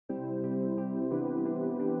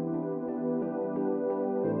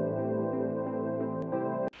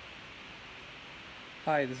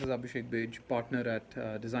Hi, this is Abhishek Bij, partner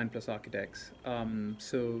at Design Plus Architects.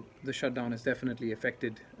 So the shutdown has definitely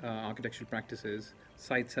affected architectural practices.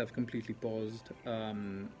 Sites have completely paused.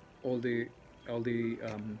 All the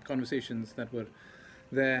conversations that were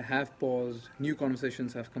there have paused. New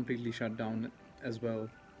conversations have completely shut down as well.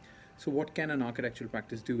 So what can an architectural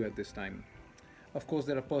practice do at this time? Of course,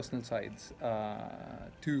 there are personal sides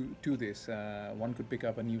to this. One could pick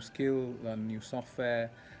up a new skill, learn new software.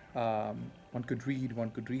 One could read, one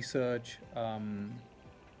could research.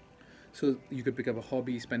 So you could pick up a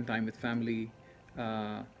hobby, spend time with family.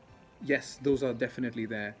 Uh, yes, those are definitely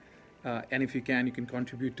there. And if you can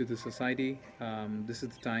contribute to the society. This is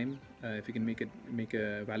the time. If you can make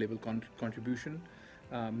a valuable contribution,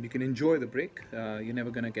 you can enjoy the break. You're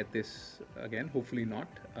never gonna get this again. Hopefully not.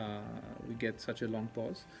 We get such a long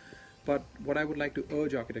pause. But what I would like to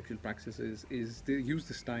urge architectural practices is to use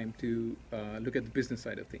this time to look at the business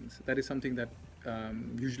side of things. That is something that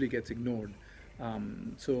usually gets ignored.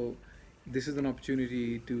 So this is an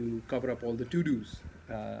opportunity to cover up all the to-dos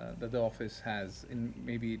that the office has. In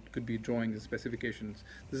maybe it could be drawings and specifications.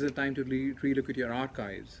 This is a time to relook at your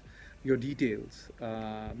archives, your details.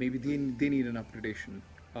 Maybe they need an upgradation.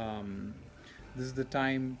 This is the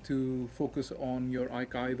time to focus on your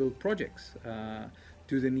archival projects.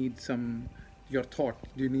 Do they need your thought?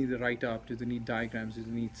 Do you need a write-up? Do they need diagrams? Do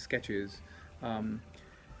they need sketches?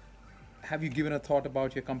 Have you given a thought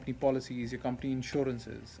about your company policies, your company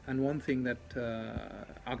insurances? And one thing that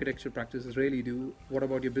architecture practices really do, what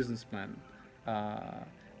about your business plan?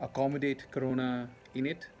 Accommodate Corona in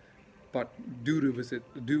it, but do revisit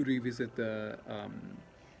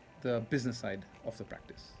the business side of the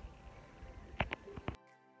practice.